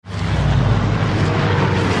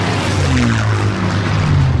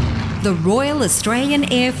The Royal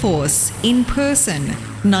Australian Air Force in person,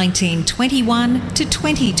 1921 to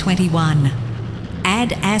 2021.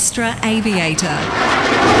 Ad Astra Aviator.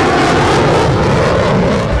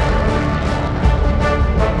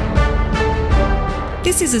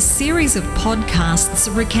 This is a series of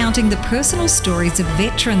podcasts recounting the personal stories of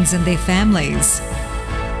veterans and their families.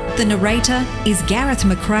 The narrator is Gareth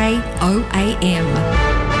McRae, OAM.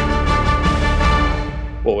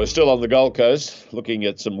 Well, we're still on the Gold Coast looking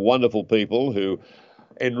at some wonderful people who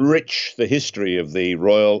enrich the history of the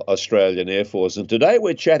Royal Australian Air Force. And today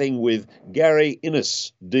we're chatting with Garry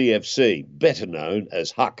Ennis DFC, better known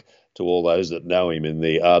as Huck to all those that know him in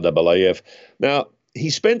the RAAF. Now,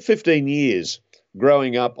 he spent 15 years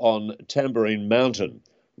growing up on Tamborine Mt,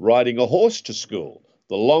 riding a horse to school,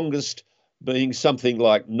 the longest being something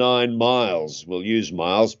like 9 miles. We'll use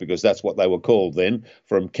miles because that's what they were called then,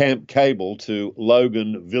 from Camp Cable to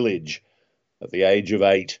Logan Village at the age of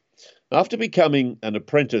 8. After becoming an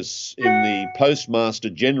apprentice in the Postmaster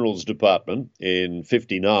General's Department in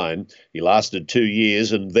 1959, he lasted 2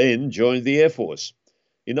 years and then joined the Air Force.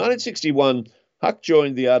 In 1961, Huck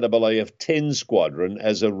joined the RAAF 10 Squadron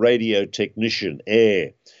as a radio technician,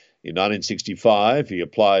 air. In 1965, he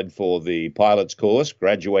applied for the pilot's course,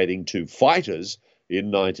 graduating to fighters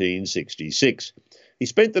in 1966. He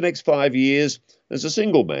spent the next 5 years as a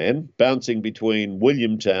single man, bouncing between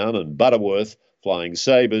Williamtown and Butterworth, flying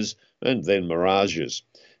Sabres and then Mirages.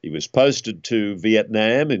 He was posted to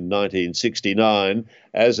Vietnam in 1969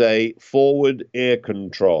 as a forward air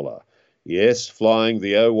controller. Yes, flying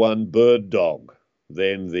the O-1 Birddog,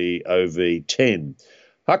 then the OV-10.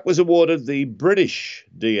 Huck was awarded the British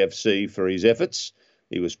DFC for his efforts.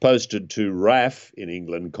 He was posted to RAAF in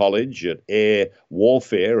England College at Air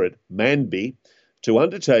Warfare at Manby to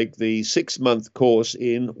undertake the 6-month course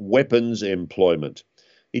in weapons employment.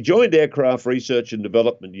 He joined Aircraft Research and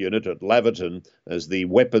Development Unit at Laverton as the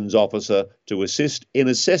weapons officer to assist in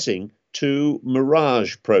assessing 2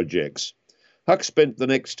 Mirage Projects. Huck spent the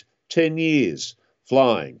next 10 years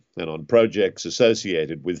flying and on projects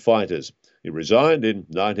associated with fighters. He resigned in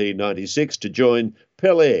 1996 to join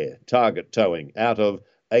Pel-Air Target towing out of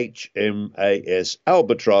HMAS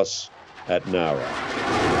Albatross at Nowra.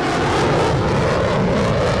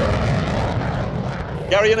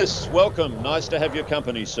 Garry Ennis, welcome. Nice to have your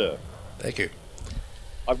company, sir. Thank you.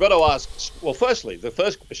 I've got to ask, well, firstly, the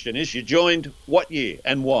first question is, you joined what year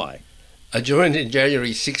and why? I joined in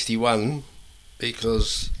January 61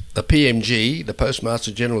 because the PMG, the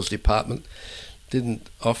Postmaster General's Department, didn't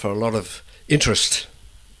offer a lot of interest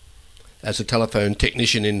as a telephone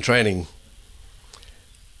technician in training.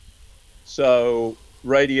 So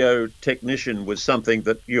radio technician was something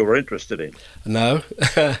that you were interested in? No.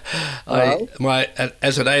 As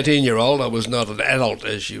an 18-year-old, I was not an adult,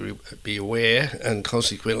 as you be aware, and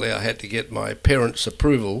consequently I had to get my parents'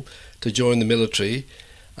 approval to join the military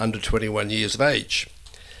under 21 years of age.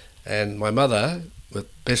 And my mother, with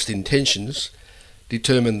best intentions,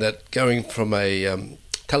 determined that going from a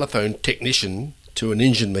telephone technician to an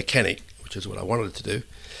engine mechanic, which is what I wanted to do,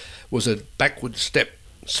 was a backward step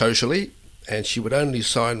socially, and she would only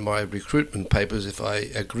sign my recruitment papers if I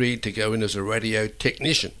agreed to go in as a radio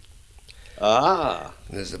technician. Ah.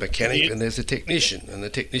 And there's a mechanic and there's a technician, and the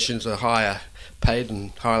technicians are higher paid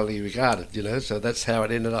and highly regarded, so that's how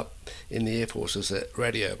it ended up in the Air Force as a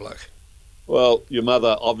radio bloke. Well, your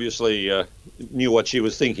mother obviously knew what she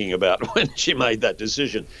was thinking about when she made that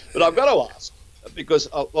decision. But I've got to ask, because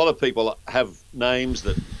a lot of people have names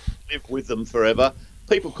that live with them forever.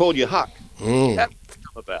 People call you Huck. How did that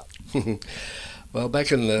come about? Well,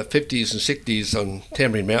 back in the 50s and 60s on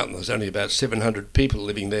Tamborine Mt, there was only about 700 people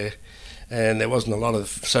living there, and there wasn't a lot of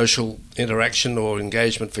social interaction or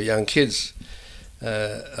engagement for young kids.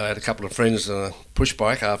 I had a couple of friends on a push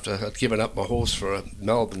bike after I'd given up my horse for a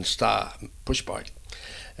Melbourne Star push bike,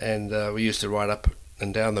 and we used to ride up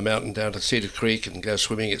and down the mountain down to Cedar Creek and go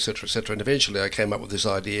swimming, etc., etc. And eventually I came up with this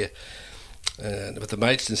idea with the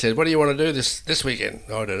mates and said, "What do you want to do this weekend?"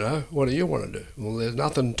 "I don't know." "What do you want to do?" "Well, there's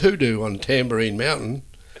nothing to do on Tamborine Mt."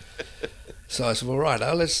 So I said, "Well, right,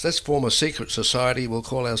 let's form a secret society. We'll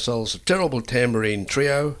call ourselves a Terrible Tamborine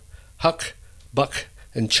Trio, Huck, Buck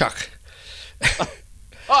and Chuck."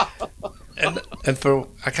 and for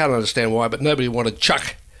I can't understand why, but nobody wanted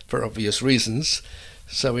Chuck for obvious reasons,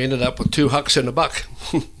 so we ended up with 2 Hucks and a Buck.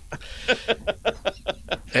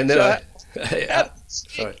 And then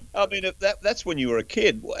sorry. I mean, if that's when you were a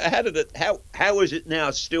kid. How did it? How is it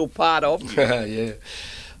now still part of you? Yeah,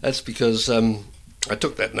 that's because I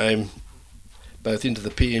took that name both into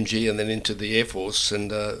the PMG and then into the Air Force,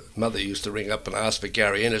 and Mother used to ring up and ask for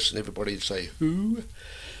Garry Ennis, and everybody'd say, "Who?"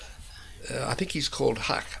 I think he's called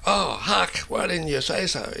Huck. Oh, Huck, why didn't you say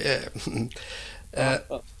so? Yeah.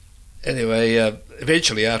 Anyway,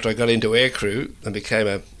 eventually after I got into aircrew and became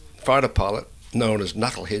a fighter pilot, known as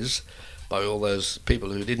knuckleheads by all those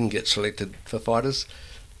people who didn't get selected for fighters,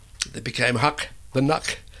 they became Huck the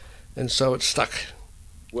Knuck, and so it stuck.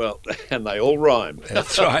 Well, and they all rhyme.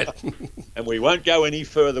 That's right. And we won't go any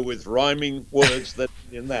further with rhyming words than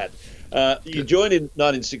that. You joined in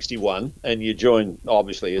 1961, and you joined,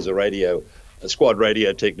 obviously, as a squad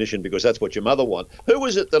radio technician, because that's what your mother wanted. Who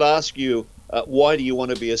was it that asked you, why do you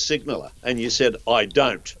want to be a signaller? And you said, I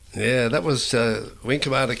don't. Yeah, that was Wing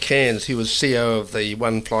Commander Cairns. He was CEO of the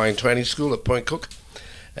One Flying Training School at Point Cook,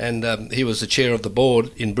 and he was the chair of the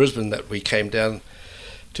board in Brisbane that we came down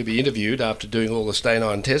to be interviewed after doing all the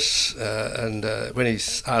Stay-9 tests. And when he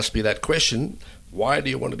asked me that question, why do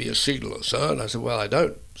you want to be a signaller, sir? And I said, well, I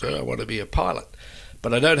don't, sir. I want to be a pilot.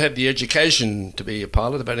 But I don't have the education to be a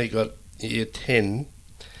pilot. I've only got year 10,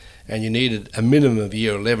 and you needed a minimum of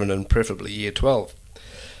year 11 and preferably year 12.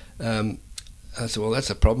 I said, well, that's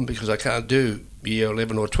a problem because I can't do year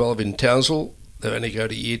 11 or 12 in Townsville. They only go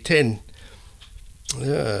to year 10.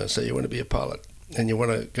 Yeah, so you want to be a pilot and you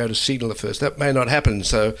want to go to signaller first. That may not happen,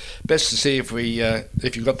 so best to see if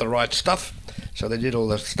you've got the right stuff. So they did all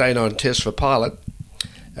the Stay-9 tests for pilot,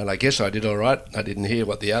 and I guess I did all right. I didn't hear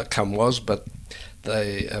what the outcome was, but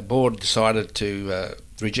the board decided to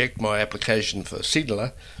reject my application for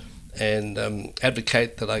signaller and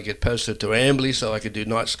advocate that I get posted to Amberley so I could do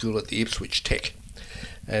night school at the Ipswich Tech.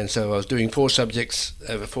 And so I was doing 4 subjects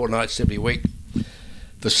over 4 nights every week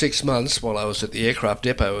for 6 months while I was at the aircraft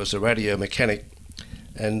depot as a radio mechanic.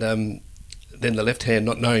 And then the left hand,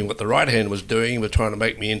 not knowing what the right hand was doing, were trying to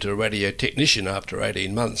make me into a radio technician after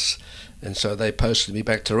 18 months. And so they posted me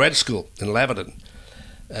back to rad school in Laverton.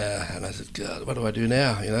 And I said, God, what do I do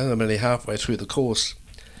now? I'm only halfway through the course.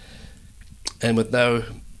 And with no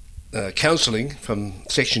counselling from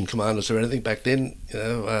section commanders or anything back then,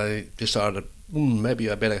 I decided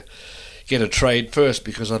maybe I better get a trade first,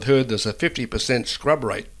 because I've heard there's a 50% scrub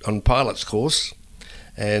rate on pilot's course,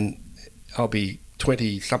 and I'll be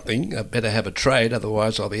 20-something. I better have a trade,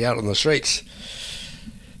 otherwise I'll be out on the streets.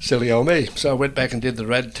 Silly old me. So I went back and did the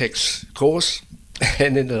Rad Tech's course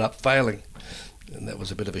and ended up failing, and that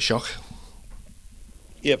was a bit of a shock.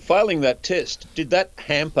 Yeah, failing that test, did that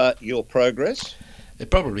hamper your progress? It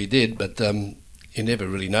probably did, but you never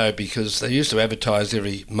really know, because they used to advertise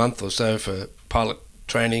every month or so for pilot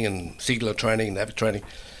training and signaller training and avid training,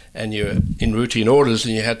 and you're in routine orders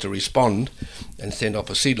and you had to respond and send off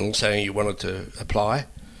a signal saying you wanted to apply.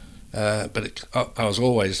 But I was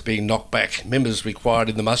always being knocked back. Members required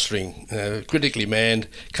in the mustering, critically manned,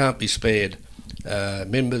 can't be spared.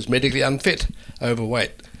 Members medically unfit,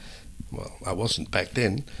 overweight. Well, I wasn't back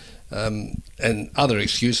then. And other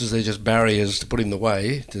excuses, they're just barriers to put in the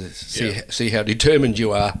way to see how determined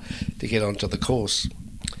you are to get onto the course.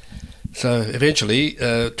 So eventually,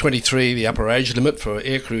 23, the upper age limit for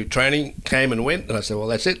aircrew training, came and went, and I said, well,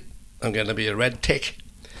 that's it. I'm going to be a Rad Tech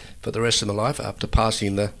for the rest of my life after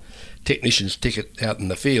passing the technician's ticket out in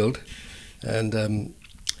the field, and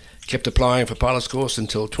kept applying for pilot's course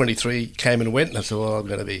until 23 came and went, and I said, well, I'm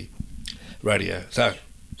going to be radio. So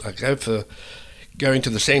I go for going to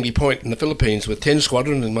the Sandy Point in the Philippines with 10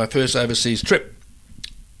 Squadron in my first overseas trip.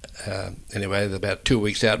 Anyway, about 2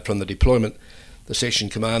 weeks out from the deployment, the section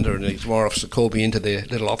commander and his war officer called me into their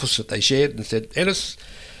little office that they shared and said, Ennis,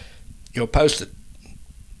 you're posted.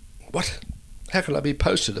 What? How can I be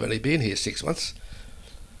posted? I've only been here 6 months.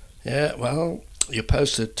 Yeah, well, you're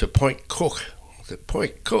posted to Point Cook. I said,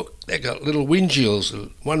 Point Cook? They got little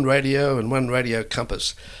windshields, one radio and one radio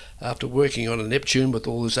compass. After working on a Neptune with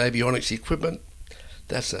all this avionics equipment,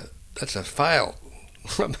 that's a fail.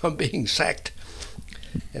 I'm being sacked.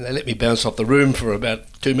 And they let me bounce off the room for about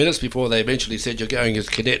 2 minutes before they eventually said, you're going as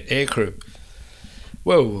cadet aircrew.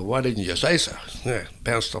 Well, why didn't you say so? Yeah,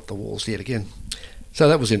 bounced off the walls yet again. So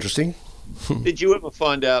that was interesting. Did you ever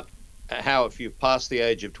find out how, if you passed the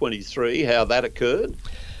age of 23, how that occurred?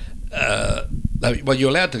 Well, you're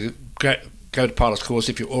allowed to go to pilot's course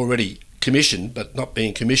if you're already commissioned, but not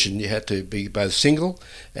being commissioned, you had to be both single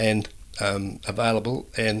and available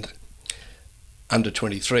and under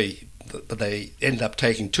 23. But they ended up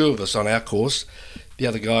taking 2 of us on our course. The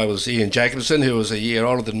other guy was Ian Jacobson, who was a year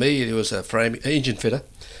older than me. He was a engine fitter,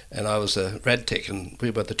 and I was a Rad Tech, and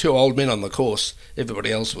we were the 2 old men on the course.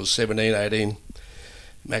 Everybody else was 17, 18,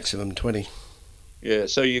 maximum 20. Yeah,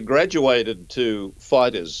 so you graduated to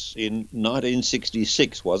fighters in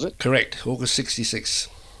 1966, was it? Correct, August 66.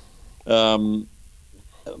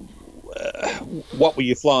 what were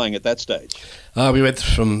you flying at that stage? We went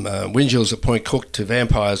from Windjills at Point Cook to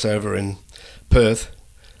Vampires over in Perth,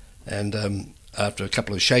 and after a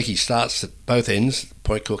couple of shaky starts at both ends,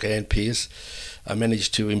 Point Cook and Pearce, I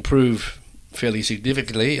managed to improve fairly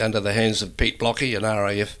significantly under the hands of Pete Blocky, an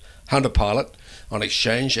RAAF Hunter pilot on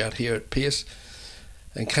exchange out here at Pearce.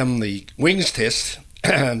 And come the wings test,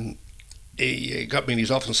 he got me in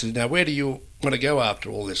his office and said, "Now, where do you want to go after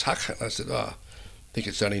all this, Huck?" And I said, "I think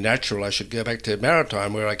it's only natural I should go back to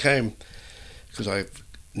Maritime where I came, because I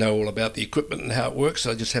know all about the equipment and how it works.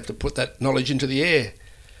 I just have to put that knowledge into the air."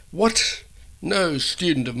 "What? No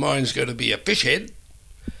student of mine's going to be a fish head.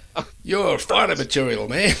 You're fighter material,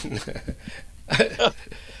 man."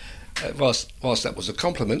 Whilst that was a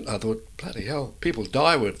compliment, I thought, bloody hell, people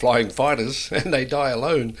die with flying fighters and they die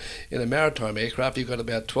alone. In a maritime aircraft, you've got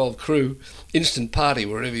about 12 crew, instant party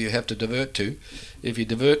wherever you have to divert to. If you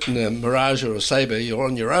divert in a Mirage or a Sabre, you're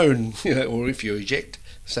on your own, or if you eject,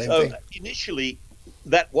 same thing. Initially,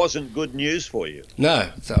 that wasn't good news for you? No,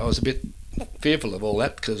 so I was a bit fearful of all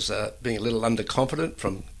that, because being a little underconfident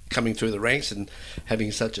from coming through the ranks and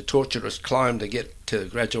having such a torturous climb to get to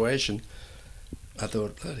graduation, I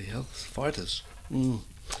thought, bloody hell, fighters.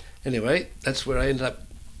 Anyway, that's where I ended up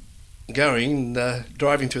going,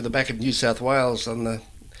 driving through the back of New South Wales on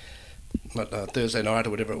Thursday night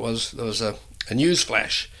or whatever it was. There was a news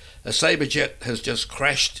flash. A Sabre jet has just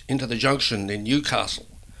crashed into the junction in Newcastle.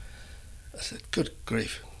 I said, good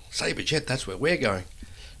grief, Sabre jet, that's where we're going.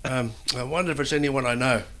 I wonder if it's anyone I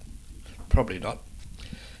know. Probably not.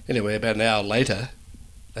 Anyway, about an hour later,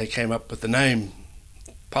 they came up with the name.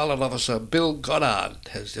 Pilot Officer Bill Goddard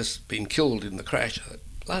has just been killed in the crash. I thought,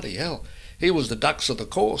 bloody hell, he was the ducks of the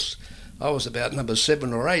course. I was about number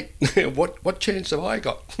 7 or 8. What chance have I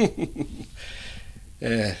got?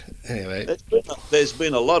 Yeah. Anyway, there's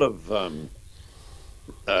been a lot of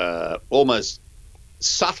almost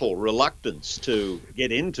subtle reluctance to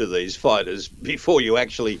get into these fighters before you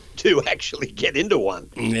actually get into one.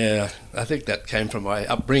 Yeah, I think that came from my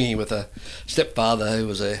upbringing with a stepfather who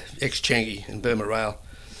was a ex-Changi in Burma Rail.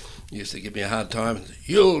 He used to give me a hard time.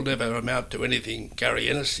 "You'll never amount to anything, Garry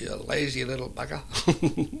Ennis, you lazy little bugger."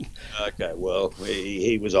 Okay, well,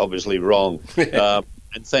 he was obviously wrong.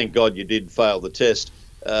 And thank God you did fail the test.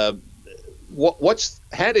 How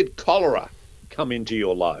did cholera come into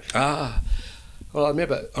your life? Well, I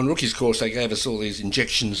remember on rookie's course they gave us all these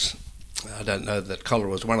injections. I don't know that cholera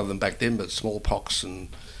was one of them back then, but smallpox and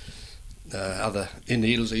other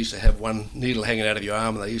needles. They used to have one needle hanging out of your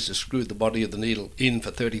arm, and they used to screw the body of the needle in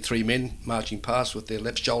for 33 men marching past with their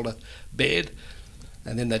left shoulder bared,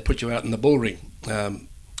 and then they'd put you out in the bull ring.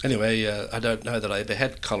 Anyway, I don't know that I ever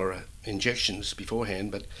had cholera injections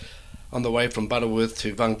beforehand, but on the way from Butterworth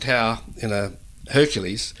to Vung Tau in a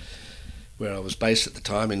Hercules, where I was based at the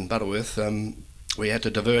time in Butterworth, we had to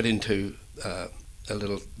divert into a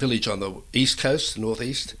little village on the east coast, the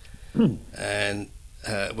northeast, and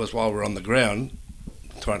it was while we were on the ground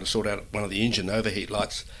trying to sort out one of the engine overheat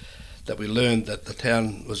lights that we learned that the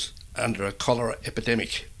town was under a cholera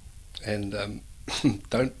epidemic, and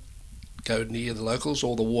don't go near the locals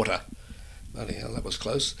or the water. Bloody hell, that was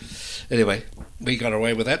close. Anyway, we got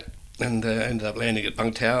away with that and ended up landing at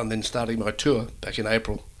Vung Tau and then starting my tour back in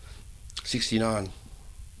April 1969.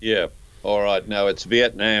 Yeah, all right. Now it's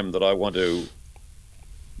Vietnam that I want to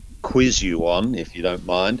quiz you on, if you don't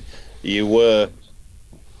mind. You were,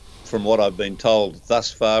 from what I've been told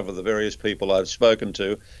thus far for the various people I've spoken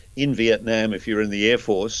to, in Vietnam, if you're in the Air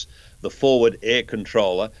Force, the forward air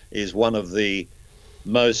controller is one of the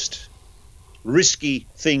most risky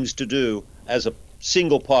things to do as a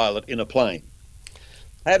single pilot in a plane.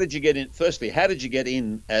 How did you get in? Firstly, how did you get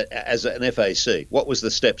in as an FAC? What was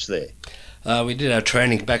the steps there? We did our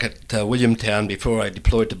training back at Williamtown before I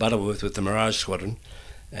deployed to Butterworth with the Mirage Squadron,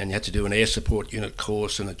 and you had to do an air support unit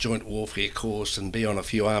course and a joint warfare course and be on a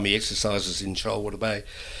few army exercises in Shoalwater Bay.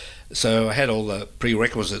 So I had all the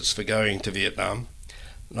prerequisites for going to Vietnam.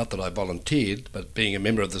 Not that I volunteered, but being a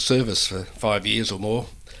member of the service for 5 years or more,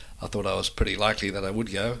 I thought I was pretty likely that I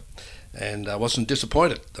would go, and I wasn't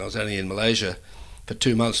disappointed. I was only in Malaysia for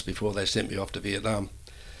 2 months before they sent me off to Vietnam,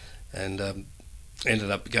 and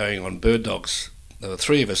ended up going on Birddogs. There were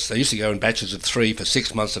 3 of us. They used to go in batches of 3 for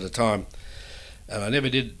 6 months at a time, and I never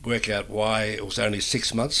did work out why it was only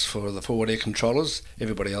 6 months for the forward air controllers.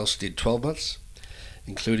 Everybody else did 12 months,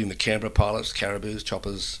 including the Canberra pilots, Caribous,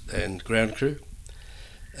 choppers and ground crew.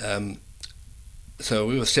 So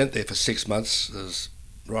we were sent there for 6 months as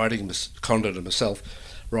riding, Condon and myself.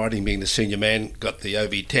 Riding, being the senior man, got the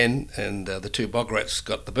OV-10, and the 2 Bograts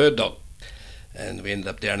got the Birddog, and we ended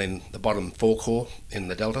up down in the bottom forecorps in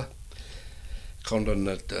the Delta. Condon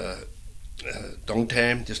at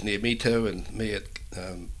Dongtam, just near Mito, and me at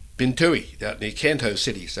Bintui, out near Kanto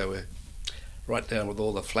City. So we're right down with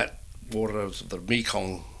all the flat waters of the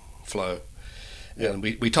Mekong flow. Yeah. And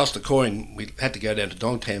we tossed a coin. We had to go down to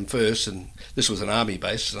Dongtam first, and this was an army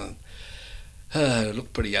base. And, it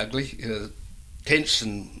looked pretty ugly. Tents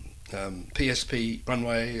and PSP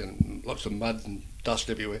runway and lots of mud and dust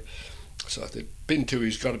everywhere. So I thought,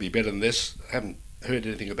 Bintui's got to be better than this. I haven't heard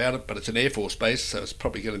anything about it, but it's an Air Force base, so it's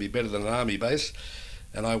probably going to be better than an army base.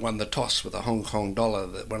 And I won the toss with a Hong Kong dollar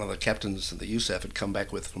that one of the captains of the USAF had come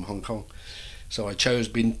back with from Hong Kong. So I chose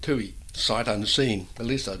Bintui, sight unseen. At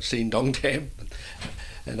least I'd seen Dongtam,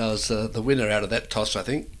 and I was the winner out of that toss, I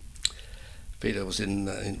think. Peter was in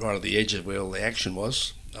right at the edge of where all the action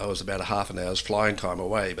was. I was about a half an hour's flying time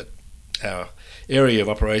away, but our area of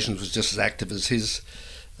operations was just as active as his.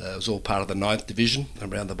 It was all part of the 9th Division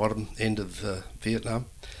around the bottom end of Vietnam.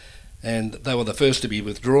 And they were the first to be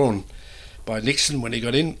withdrawn by Nixon when he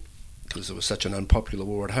got in, because it was such an unpopular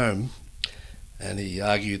war at home. And he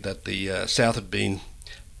argued that the South had been,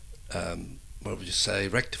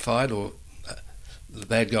 rectified, or the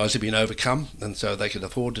bad guys had been overcome, and so they could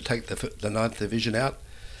afford to take the 9th Division out.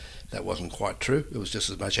 That wasn't quite true. There was just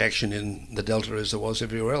as much action in the Delta as there was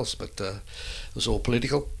everywhere else, but it was all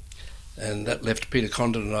political. And that left Peter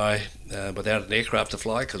Condon and I without an aircraft to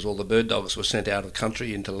fly, because all the Birddogs were sent out of the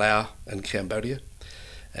country into Laos and Cambodia,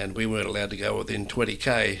 and we weren't allowed to go within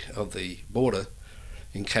 20k of the border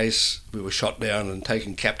in case we were shot down and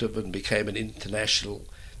taken captive and became an international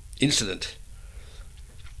incident.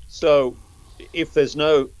 So if there's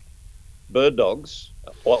no Birddogs,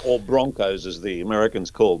 or Broncos as the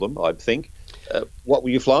Americans called them, I think, what were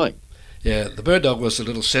you flying? Yeah, the Birddog was a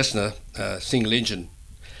little Cessna single engine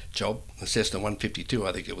job, the Cessna 152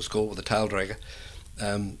 I think it was called, with a tail dragger.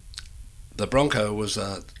 The Bronco was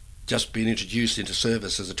just being introduced into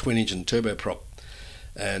service as a twin engine turboprop,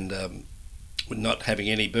 and with not having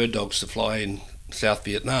any Birddogs to fly in South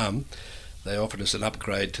Vietnam, they offered us an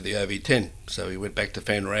upgrade to the OV-10. So we went back to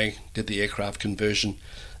Phan Rang, did the aircraft conversion,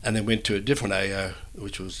 and then went to a different AO,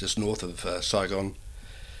 which was just north of Saigon,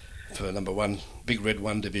 for number 1, Big Red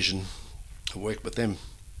 1 Division, and worked with them.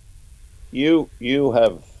 You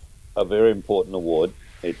have a very important award.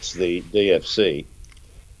 It's the DFC.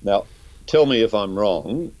 Now, tell me if I'm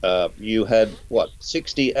wrong. You had,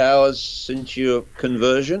 60 hours since your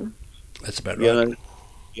conversion? That's about right.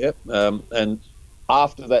 Yep. And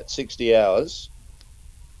after that 60 hours,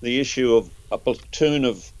 the issue of a platoon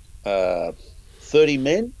of 30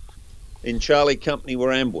 men in Charlie Company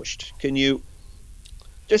were ambushed. Can you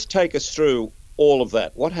just take us through all of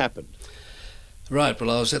that? What happened? Right,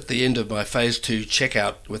 well, I was at the end of my Phase 2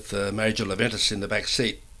 checkout with Major Laverton in the back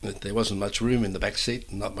seat. There wasn't much room in the back seat,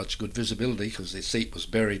 and not much good visibility because the seat was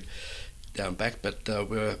buried down back, but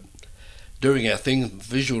we were doing our thing,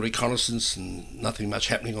 visual reconnaissance, and nothing much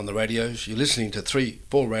happening on the radios. You're listening to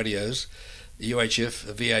 3-4 radios, a UHF,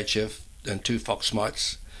 a VHF, and 2 Fox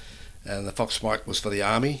mics. And the Fox mic was for the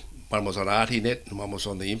Army. One was on ARTINET and one was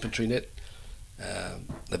on the infantry net.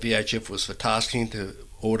 The VHF was for tasking to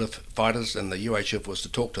order fighters, and the UHF was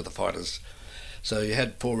to talk to the fighters. So you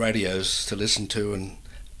had 4 radios to listen to and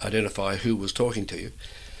identify who was talking to you.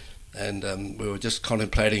 And we were just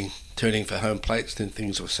contemplating turning for home plates, then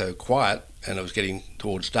things were so quiet and it was getting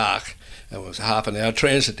towards dark, and it was a half an hour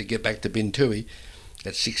transit to get back to Bintui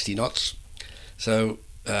at 60 knots. So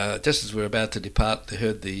just as we were about to depart, they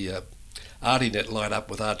heard the ARTINET light up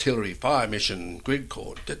with artillery fire mission grid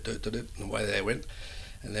cord, and away they went.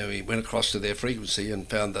 And then we went across to their frequency and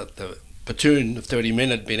found that the platoon of 30 men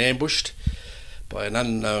had been ambushed by an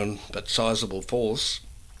unknown but sizable force,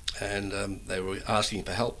 and they were asking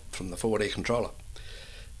for help from the forward air controller.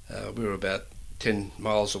 We were about 10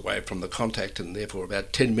 miles away from the contact, and therefore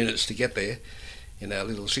about 10 minutes to get there in our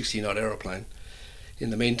little 60-knot aeroplane. In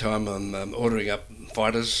the meantime, I'm ordering up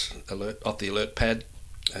fighters off the alert pad.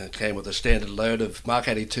 Came with a standard load of Mark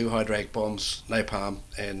 82 high-drag bombs, napalm,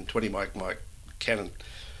 and 20 Mike cannon.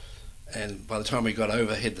 And by the time we got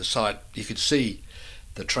overhead the site, you could see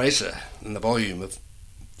the tracer and the volume of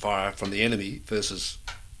fire from the enemy versus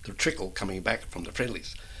the trickle coming back from the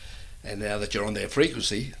friendlies. And now that you're on their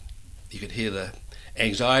frequency, you could hear the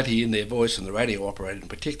anxiety in their voice, and the radio operator in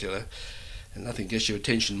particular, and nothing gets your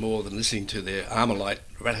attention more than listening to their Armalite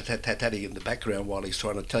rat-a-tat-tat-tatting in the background while he's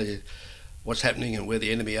trying to tell you what's happening and where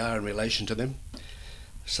the enemy are in relation to them.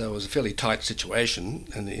 So it was a fairly tight situation,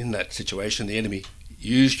 and in that situation the enemy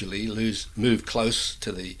usually move close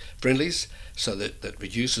to the friendlies, so that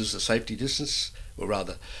reduces the safety distance, or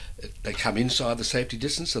rather they come inside the safety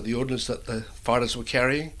distance of the ordnance that the fighters were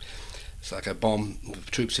carrying. It's like a bomb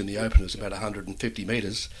with troops in the open is about 150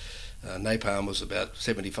 metres, Napalm was about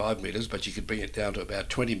 75 metres, but you could bring it down to about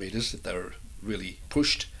 20 metres if they were really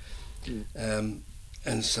pushed.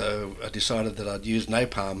 And so I decided that I'd use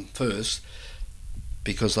napalm first,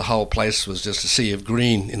 because the whole place was just a sea of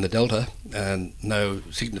green in the delta and no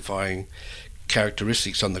signifying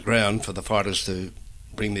characteristics on the ground for the fighters to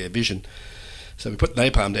bring their vision. So we put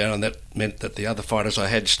napalm down, and that meant that the other fighters I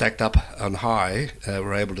had stacked up on high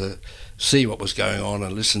were able to see what was going on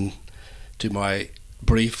and listen to my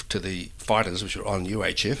brief to the fighters, which were on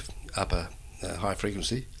UHF, upper high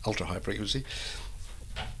frequency, ultra high frequency.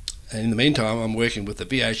 And in the meantime, I'm working with the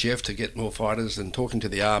VHF to get more fighters and talking to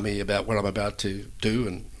the Army about what I'm about to do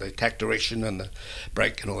and the attack direction and the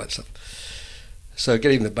break and all that stuff. So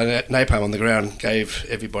getting the napalm on the ground gave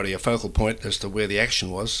everybody a focal point as to where the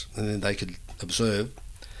action was, and then they could observe.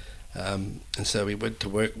 And so we went to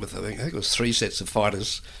work with, I think it was 3 sets of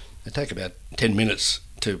fighters. It take about 10 minutes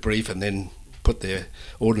to brief and then put their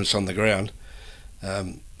ordnance on the ground.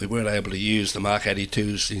 We weren't able to use the Mark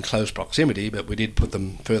 82s in close proximity, but we did put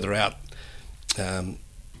them further out,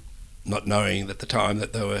 not knowing at the time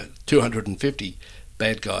that there were 250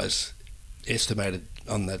 bad guys estimated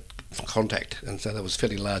on that contact, and so that was a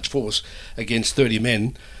fairly large force against 30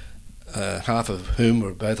 men, half of whom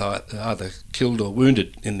were both either killed or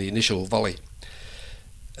wounded in the initial volley.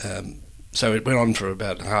 So it went on for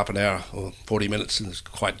about half an hour or 40 minutes, and it was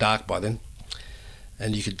quite dark by then.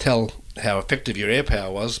 And you could tell how effective your air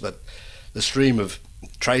power was, but the stream of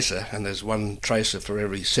tracer, and there's one tracer for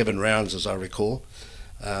every 7 rounds as I recall,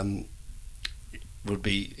 would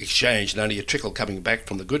be exchanged, and only a trickle coming back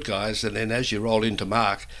from the good guys, and then as you rolled into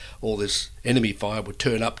mark, all this enemy fire would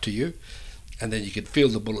turn up to you, and then you could feel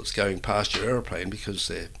the bullets going past your aeroplane because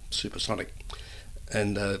they're supersonic,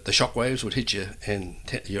 and the shock waves would hit you and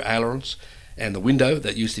your ailerons, and the window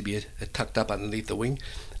that used to be tucked up underneath the wing,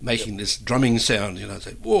 making this drumming sound,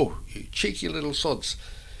 say, whoa, you cheeky little sods,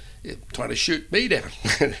 you're trying to shoot me down.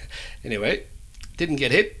 Anyway, didn't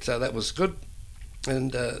get hit, so that was good.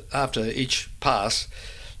 And after each pass,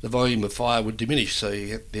 the volume of fire would diminish, so you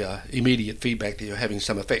get the immediate feedback that you're having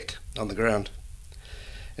some effect on the ground.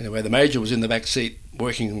 Anyway, the Major was in the back seat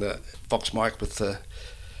working the Fox mic with the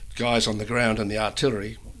guys on the ground and the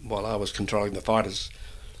artillery while I was controlling the fighters.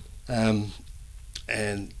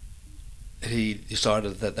 And he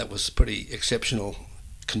decided that that was pretty exceptional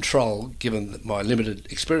control given my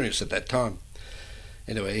limited experience at that time.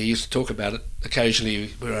 Anyway, he used to talk about it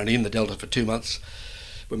occasionally. We were only in the Delta for 2 months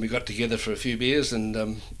when we got together for a few beers, and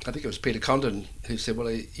I think it was Peter Condon who said, well,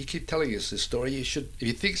 you keep telling us this story, you should, if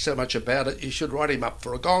you think so much about it, you should write him up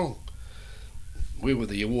for a gong. We were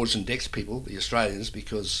the awards and decks people, the Australians,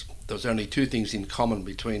 because there was only 2 things in common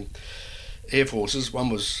between air forces. One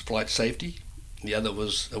was flight safety, the other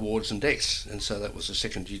was awards and decks, and so that was a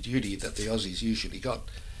secondary duty that the Aussies usually got.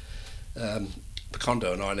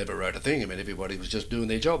 Condo and I never wrote a thing. I mean, everybody was just doing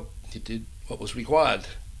their job. He did what was required.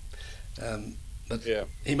 But yeah,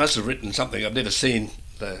 he must have written something. I've never seen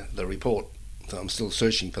the report, so I'm still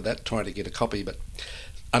searching for that, trying to get a copy, but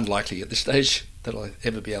unlikely at this stage that I'll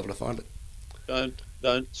ever be able to find it.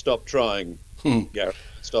 Don't stop trying, Garry.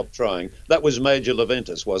 Stop trying. That was Major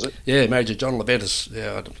Leventis, was it? Yeah, Major John Leventis.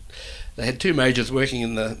 Yeah, they had 2 majors working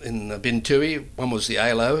in the Bintui. One was the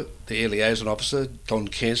ALO, the Air Liaison Officer, Don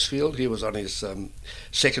Cansfield. He was on his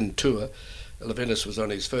second tour. Leventis was on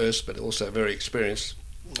his first, but also very experienced,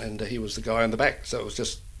 and he was the guy on the back. So it was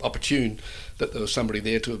just opportune that there was somebody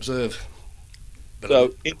there to observe. But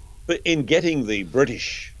so in getting the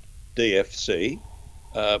British DFC,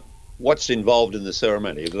 what's involved in the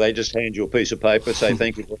ceremony? Do they just hand you a piece of paper, say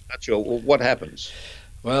thank you very much, or what happens?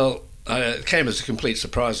 Well, it came as a complete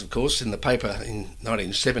surprise, of course, in the paper in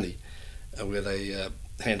 1970, where they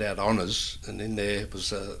hand out honours, and in there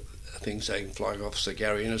was a thing saying Flying Officer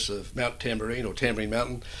Garry Ennis of Mount Tamborine, or Tamborine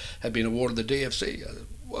Mountain, had been awarded the DFC. I said,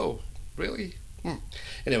 whoa, really?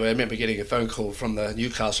 Anyway, I remember getting a phone call from the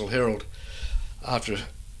Newcastle Herald after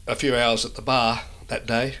a few hours at the bar that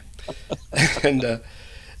day, and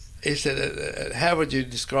he said, how would you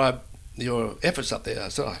describe your efforts up there? I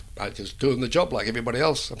said, I'm just doing the job like everybody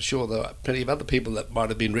else. I'm sure there are plenty of other people that might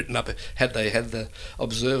have been written up had they had the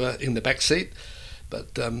observer in the back seat,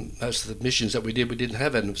 but most of the missions that we did, we didn't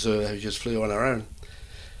have an observer, we just flew on our own.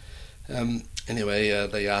 Anyway,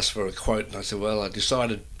 they asked for a quote, and I said, well, I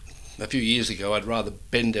decided a few years ago I'd rather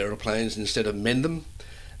bend aeroplanes instead of mend them,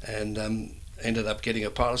 and ended up getting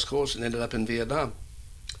a pilot's course and ended up in Vietnam.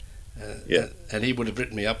 And he would have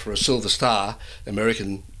written me up for a Silver Star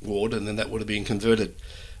American ward, and then that would have been converted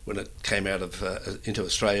when it came out of into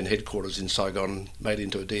Australian headquarters in Saigon, made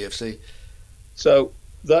into a DFC. So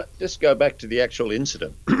Just go back to the actual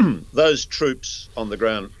incident. Those troops on the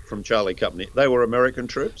ground from Charlie Company, they were American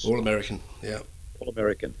troops? All American, yeah. All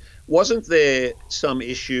American. Wasn't there some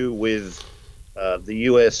issue with the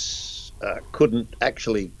US couldn't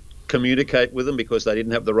actually communicate with them because they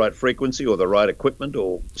didn't have the right frequency or the right equipment,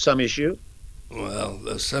 or some issue? Well,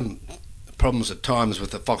 there's some problems at times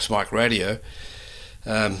with the Fox Mike radio.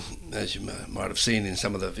 As you might have seen in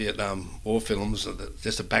some of the Vietnam War films,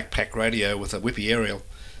 just a backpack radio with a whippy aerial,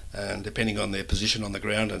 and depending on their position on the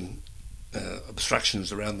ground and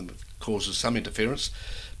obstructions around them, it causes some interference.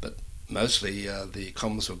 But mostly the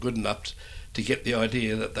comms were good enough to get the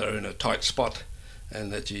idea that they're in a tight spot,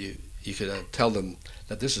 and that you could tell them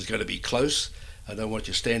that this is going to be close. I don't want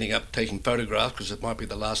you standing up taking photographs, because it might be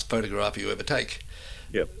the last photograph you ever take.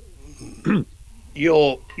 Yep.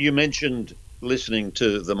 You mentioned listening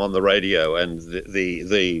to them on the radio and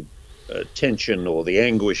the tension or the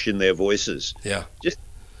anguish in their voices. Yeah. Just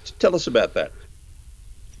tell us about that.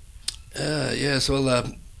 Yes, well,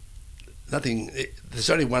 nothing. There's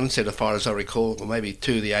only one set of fighters I recall, or maybe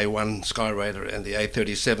two, the A-1 Skyraider and the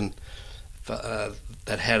A-37,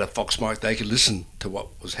 that had a Fox mic. They could listen to what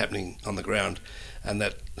was happening on the ground, and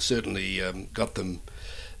that certainly got them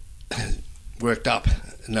worked up,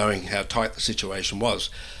 knowing how tight the situation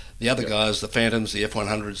was. The other guys, the Phantoms, the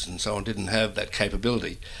F-100s and so on, didn't have that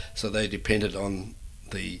capability, so they depended on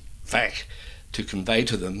the FAC to convey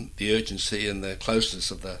to them the urgency and the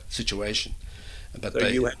closeness of the situation. But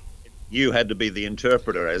so you had to be the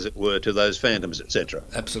interpreter, as it were, to those Phantoms, etc.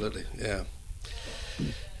 Absolutely, yeah.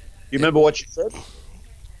 You remember what you said?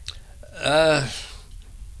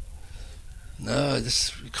 No, I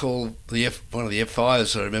just recall one of the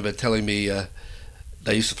F-5s. I remember telling me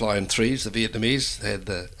they used to fly in threes, the Vietnamese. They had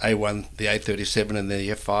the A-1, the A-37 and the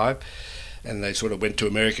F-5, and they sort of went to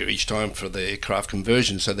America each time for the aircraft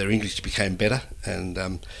conversion, so their English became better. And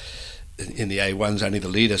in the A-1s, only the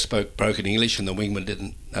leader spoke broken English, and the wingman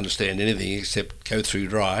didn't understand anything except go through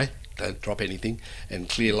dry, don't drop anything, and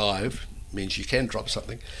clear live means you can drop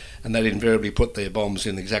something. And they'd invariably put their bombs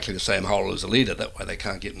in exactly the same hole as the leader, that way they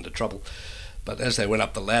can't get into trouble. But as they went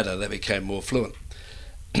up the ladder, they became more fluent.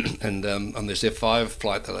 And on this F-5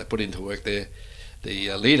 flight that I put into work there,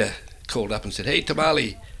 the leader called up and said, "Hey,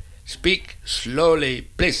 Tamale, speak slowly,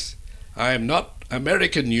 please. I am not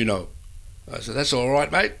American, you know." I said, "That's all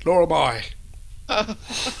right, mate, nor am I."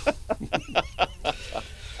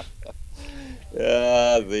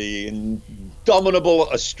 The indomitable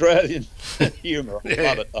Australian humour.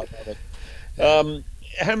 I love it.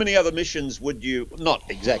 How many other missions would you, not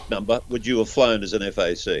exact number, would you have flown as an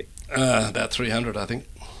FAC? About 300, I think.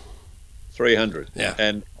 300? Yeah.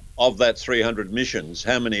 And of that 300 missions,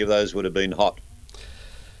 how many of those would have been hot?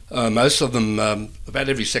 Most of them, about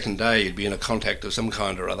every second day, you'd be in a contact of some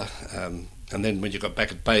kind or other. And then when you got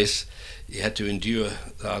back at base, you had to endure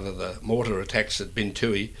either the mortar attacks at Bin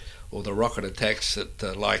Tui or the rocket attacks at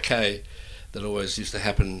Linc that always used to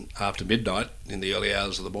happen after midnight in the early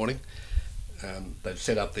hours of the morning. They'd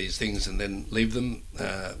set up these things and then leave them,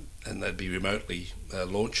 and they'd be remotely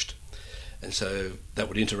launched. And so that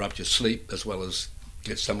would interrupt your sleep, as well as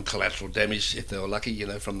get some collateral damage if they were lucky,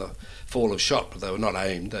 from the fall of shot. But they were not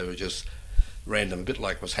aimed, they were just random, a bit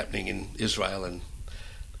like what's happening in Israel and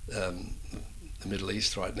the Middle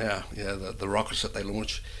East right now. The rockets that they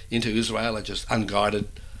launch into Israel are just unguided,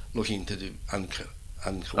 looking to do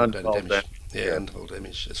uncoordinated damage. Untold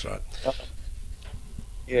damage, that's right.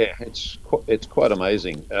 Yeah, it's quite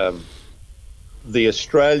amazing. The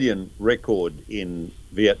Australian record in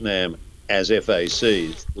Vietnam as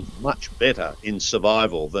FACs was much better in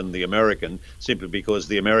survival than the American, simply because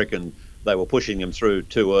the American, they were pushing them through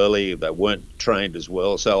too early, they weren't trained as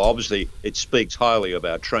well. So obviously it speaks highly of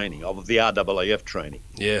our training, of the RAAF training.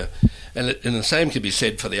 Yeah, and the same can be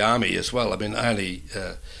said for the Army as well. I mean, I only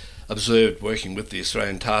observed working with the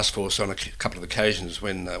Australian Task Force on a couple of occasions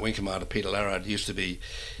when Wing Commander Peter Larrard used to be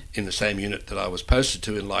in the same unit that I was posted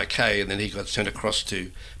to in Linc, and then he got sent across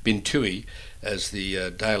to Bin Tui as the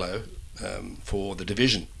Dalo for the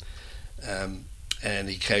division. And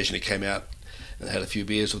he occasionally came out and had a few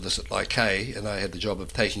beers with us at Linc, and I had the job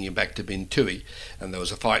of taking him back to Bin Tui, and there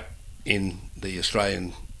was a fight in the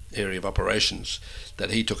Australian area of operations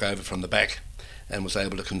that he took over from the back and was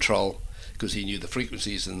able to control, because he knew the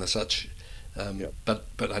frequencies and the such. But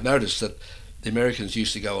I noticed that the Americans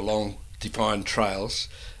used to go along defined trails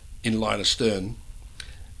in line astern,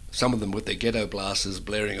 some of them with their ghetto blasters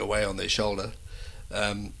blaring away on their shoulder,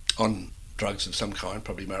 on drugs of some kind,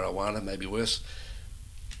 probably marijuana, maybe worse.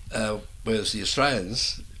 Whereas the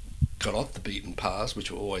Australians got off the beaten paths,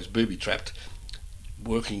 which were always booby-trapped,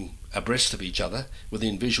 working abreast of each other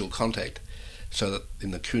within visual contact, so that in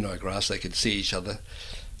the kunai grass they could see each other,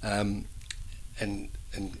 and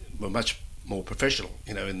were much more professional,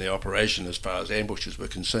 in their operation as far as ambushes were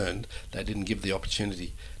concerned. They didn't give the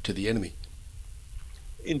opportunity to the enemy.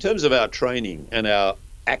 In terms of our training and our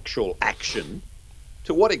actual action,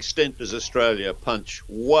 to what extent does Australia punch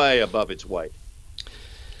way above its weight?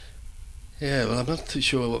 Yeah, well, I'm not too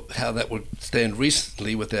sure how that would stand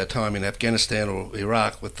recently with our time in Afghanistan or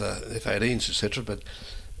Iraq with the F-18s, etc., but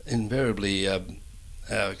invariably our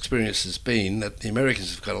experience has been that the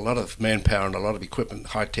Americans have got a lot of manpower and a lot of equipment,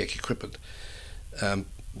 high-tech equipment,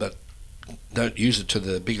 but don't use it to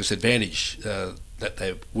the biggest advantage that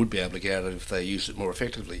they would be able to get out of if they use it more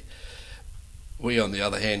effectively. We, on the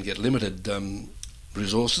other hand, get limited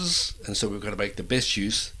resources, and so we've got to make the best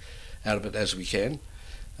use out of it as we can,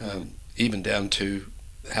 even down to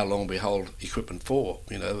how long we hold equipment for.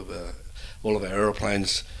 All of our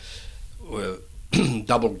aeroplanes were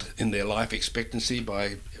doubled in their life expectancy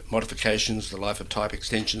by modifications, the life of type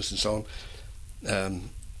extensions and so on.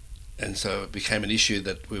 And so it became an issue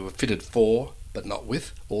that we were fitted for, but not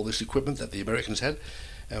with, all this equipment that the Americans had.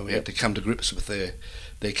 And we had to come to grips with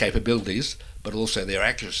their capabilities, but also their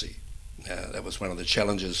accuracy. That was one of the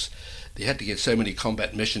challenges. They had to get so many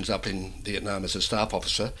combat missions up in Vietnam as a staff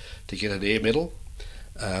officer to get an air medal.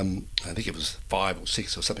 I think it was 5 or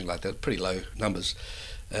 6 or something like that, pretty low numbers.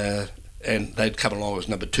 And they'd come along as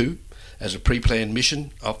number 2 as a pre-planned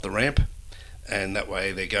mission off the ramp. And that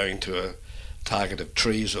way they're going to a target of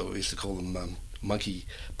trees, or we used to call them monkey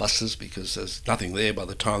busters, because there's nothing there by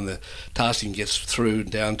the time the tasking gets through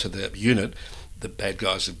and down to the unit. The bad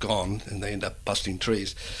guys have gone and they end up busting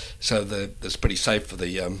trees. So it's pretty safe for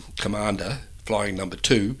the commander flying number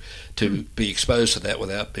 2 to be exposed to that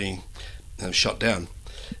without being shot down.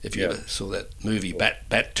 If you ever saw that movie Bat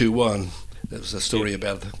 2-1, there was a story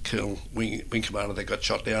about the Colonel Wing Commander that got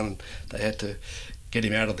shot down and they had to get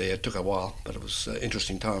him out of there. It took a while, but it was an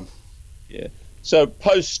interesting time. Yeah. So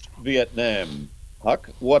post-Vietnam, Huck,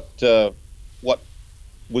 what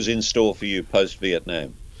was in store for you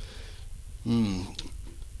post-Vietnam?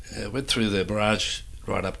 Went through the Mirage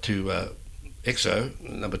right up to XO,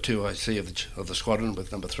 number 2 I see of the squadron,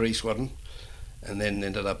 with number 3 squadron, and then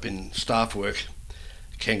ended up in staff work,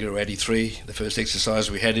 Kangaroo 83, the first exercise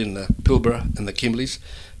we had in the Pilbara and the Kimberleys,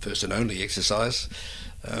 first and only exercise.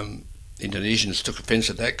 Indonesians took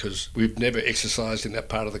offence at that because we've never exercised in that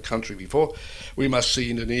part of the country before. We must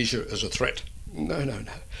see Indonesia as a threat. No.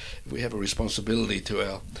 We have a responsibility to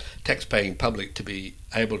our tax-paying public to be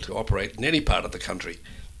able to operate in any part of the country,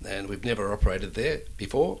 and we've never operated there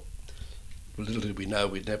before. Little did we know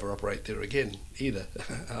we'd never operate there again either.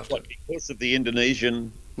 After. What, because of the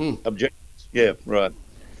Indonesian objectives? Yeah, right.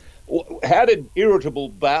 How did irritable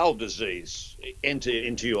bowel disease enter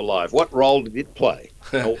into your life? What role did it play?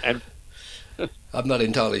 I'm not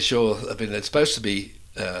entirely sure. I mean, it's supposed to be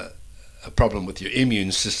a problem with your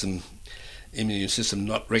immune system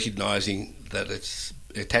not recognising that it's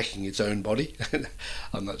attacking its own body.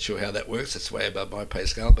 I'm not sure how that works. It's way above my pay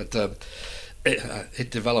scale, but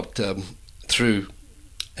it developed through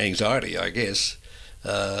anxiety, I guess.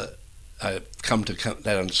 I've come to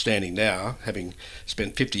that understanding now, having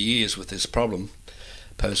spent 50 years with this problem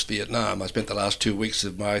post-Vietnam. I spent the last 2 weeks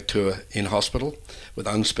of my tour in hospital with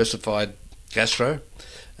unspecified gastro,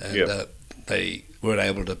 and they weren't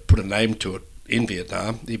able to put a name to it in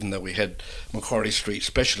Vietnam, even though we had Macquarie Street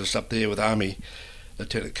specialists up there with Army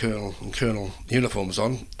Lieutenant Colonel and Colonel uniforms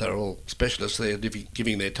on. They're all specialists there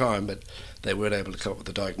giving their time, but they weren't able to come up with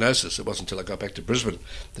a diagnosis. It wasn't until I got back to Brisbane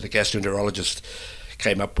that a gastroenterologist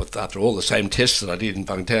came up with, after all the same tests that I did in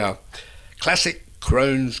Vung Tau, classic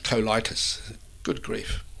Crohn's colitis. Good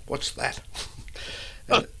grief, what's that?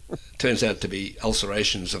 And it turns out to be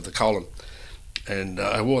ulcerations of the colon. And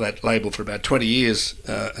I wore that label for about 20 years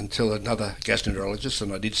until another gastroenterologist,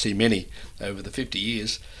 and I did see many over the 50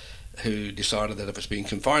 years, who decided that if it's been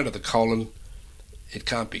confined to the colon, it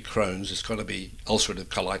can't be Crohn's, it's got to be ulcerative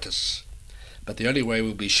colitis. But the only way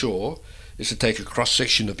we'll be sure is to take a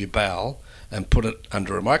cross-section of your bowel and put it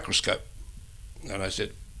under a microscope. And I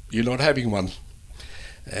said, you're not having one.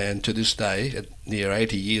 And to this day, at near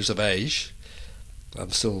 80 years of age, I'm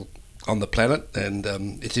still on the planet, and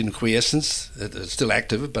it's in quiescence. It's still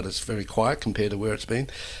active, but it's very quiet compared to where it's been.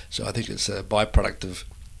 So I think it's a byproduct of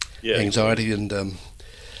anxiety and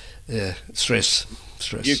stress.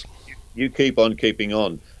 You keep on keeping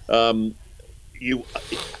on. You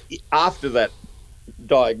after that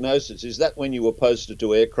diagnosis, is that when you were posted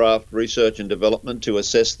to aircraft research and development to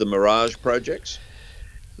assess the Mirage projects?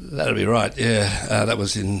 That'd be right. Yeah, that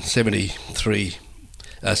was in 73,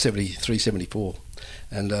 74.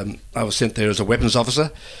 And I was sent there as a weapons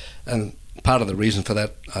officer, and part of the reason for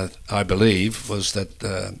that, I believe, was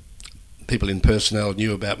that people in personnel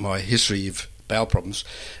knew about my history of bowel problems,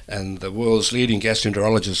 and the world's leading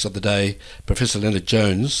gastroenterologist of the day, Professor Leonard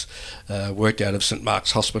Jones, worked out of St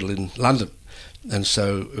Mark's Hospital in London, and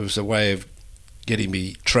so it was a way of getting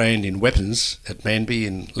me trained in weapons at Manby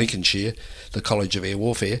in Lincolnshire, the College of Air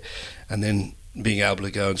Warfare, and then being able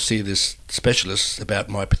to go and see this specialist about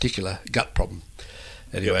my particular gut problem.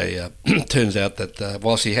 Anyway, turns out that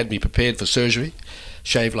whilst he had me prepared for surgery,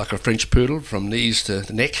 shaved like a French poodle from knees to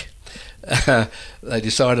the neck, they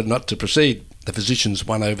decided not to proceed. The physicians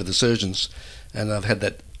won over the surgeons, and I've had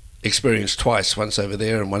that experience twice, once over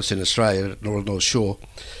there and once in Australia at Royal North Shore.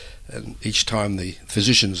 And each time the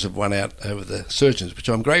physicians have won out over the surgeons, which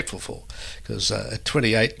I'm grateful for, because at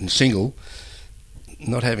 28 and single,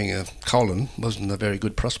 not having a colon wasn't a very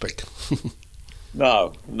good prospect.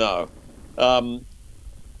 No.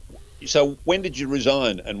 So when did you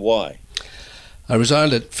resign and why? I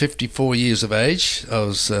resigned at 54 years of age. I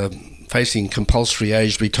was facing compulsory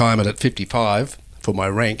age retirement at 55 for my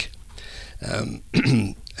rank. And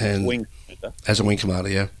Wing commander. As a wing commander,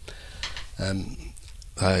 yeah.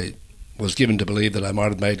 I was given to believe that I might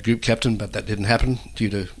have made group captain, but that didn't happen due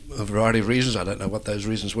to a variety of reasons. I don't know what those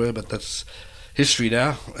reasons were, but that's history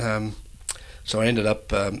now. So I ended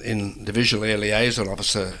up in Divisional Air Liaison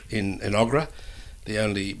Officer in Ogra, the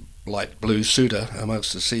only light blue suitor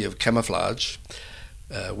amongst a sea of camouflage,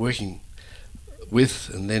 working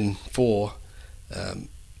with and then for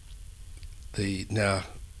the now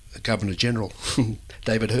Governor General,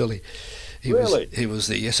 David Hurley. He was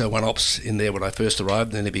the SO1 Ops in there when I first arrived,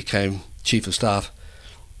 and then he became Chief of Staff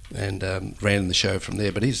and ran the show from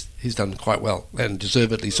there. But he's done quite well, and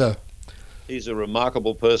deservedly so. He's a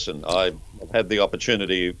remarkable person. I've had the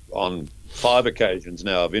opportunity on 5 occasions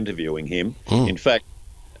now of interviewing him. In fact,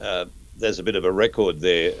 there's a bit of a record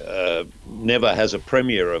there. Never has a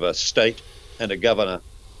premier of a state and a governor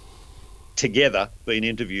together been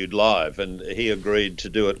interviewed live, and he agreed to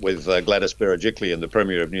do it with Gladys Berejiklian, the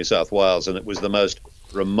Premier of New South Wales, and it was the most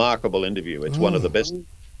remarkable interview. It's one of the best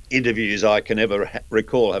interviews I can ever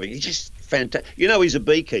recall having. He's just fantastic. You know, he's a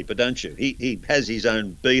beekeeper, don't you? He has his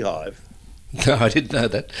own beehive. No, I didn't know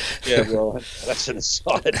that. Yeah, well, that's an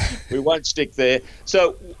aside. We won't stick there.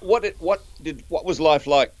 So, what was life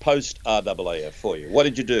like post RAAF for you? What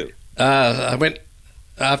did you do? I went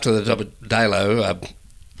after the job at Dalo.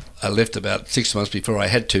 I left about 6 months before I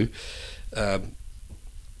had to,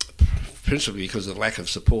 principally because of lack of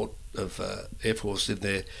support of Air Force in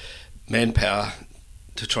their manpower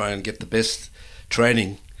to try and get the best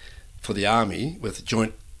training for the Army with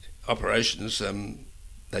joint operations.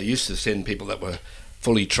 They used to send people that were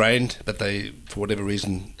fully trained, but they, for whatever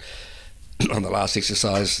reason, on the last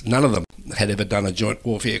exercise, none of them had ever done a joint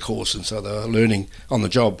warfare course, and so they were learning on the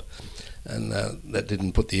job, and that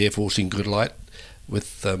didn't put the Air Force in good light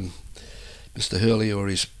with Mr. Hurley or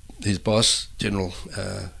his boss, General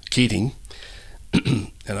Keating,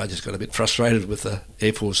 and I just got a bit frustrated with the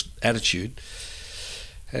Air Force attitude.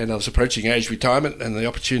 And I was approaching age retirement, and the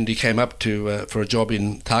opportunity came up to for a job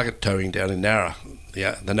in target towing down in Nowra.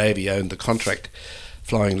 The Navy owned the contract,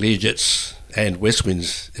 flying Learjets and West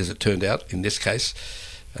Winds, as it turned out in this case,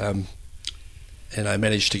 and I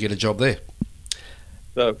managed to get a job there.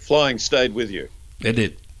 So flying stayed with you? It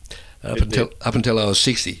did. Up until I was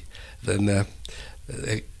 60. Then,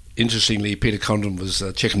 interestingly, Peter Condon was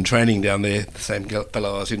checking training down there, the same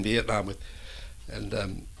fellow I was in Vietnam with,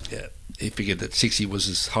 and he figured that 60 was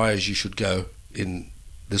as high as you should go in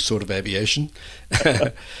this sort of aviation.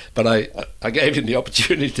 But I gave him the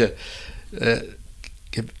opportunity to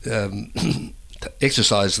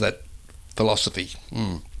exercise that philosophy.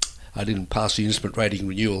 I didn't pass the instrument rating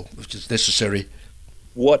renewal, which is necessary.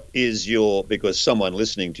 What is because someone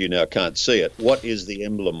listening to you now can't see it, what is the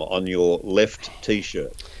emblem on your left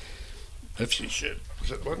T-shirt? Left T-shirt, was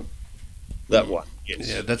that one? That one, yes.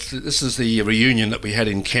 Yeah, this is the reunion that we had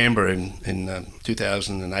in Canberra in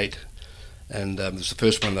 2008, and it was the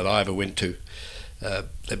first one that I ever went to.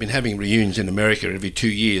 They've been having reunions in America every 2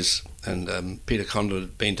 years, and Peter Condon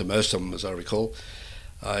had been to most of them, as I recall.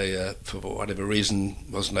 I, for whatever reason,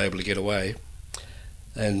 wasn't able to get away.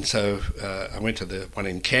 And so I went to the one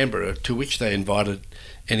in Canberra, to which they invited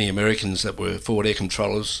any Americans that were forward air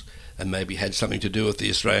controllers and maybe had something to do with the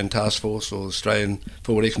Australian Task Force or Australian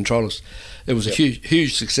forward air controllers. It was a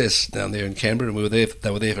huge success down there in Canberra, and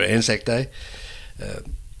they were there for Anzac Day.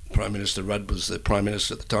 Prime Minister Rudd was the Prime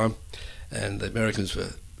Minister at the time, and the Americans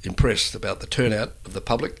were impressed about the turnout of the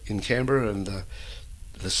public in Canberra and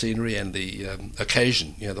the scenery and the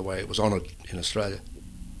occasion, the way it was honoured in Australia.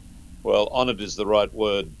 Well, honoured is the right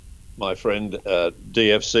word. my friend,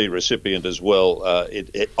 DFC recipient as well.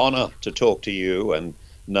 It honour to talk to you and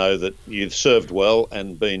know that you've served well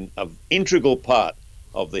and been an integral part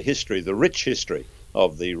of the history, the rich history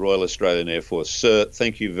of the Royal Australian Air Force. Sir,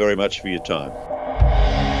 thank you very much for your time.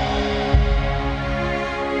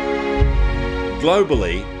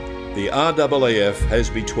 Globally, the RAAF has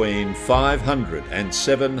between 500 and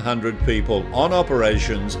 700 people on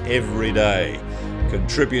operations every day,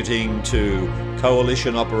 contributing to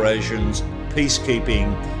coalition operations,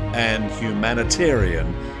 peacekeeping and humanitarian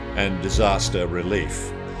and disaster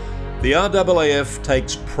relief. The RAAF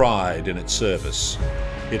takes pride in its service.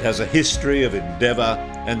 It has a history of endeavour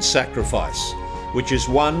and sacrifice, which has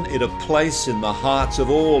won it a place in the hearts of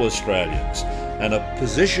all Australians and a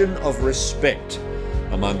position of respect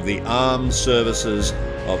among the armed services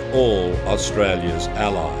of all Australia's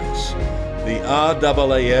allies. The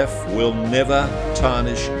RAAF will never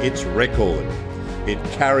tarnish its record. It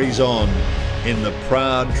carries on in the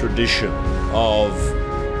proud tradition of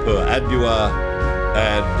Per Ardua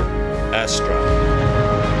ad Astra.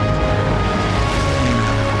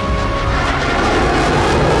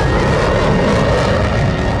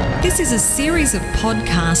 This is a series of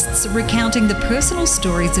podcasts recounting the personal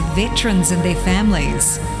stories of veterans and their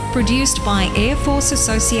families. Produced by Air Force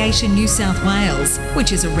Association New South Wales,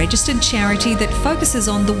 which is a registered charity that focuses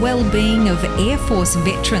on the well-being of Air Force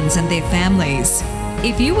veterans and their families.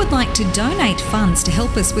 If you would like to donate funds to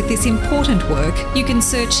help us with this important work, you can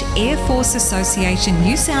search Air Force Association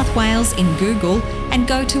New South Wales in Google and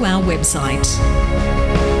go to our website.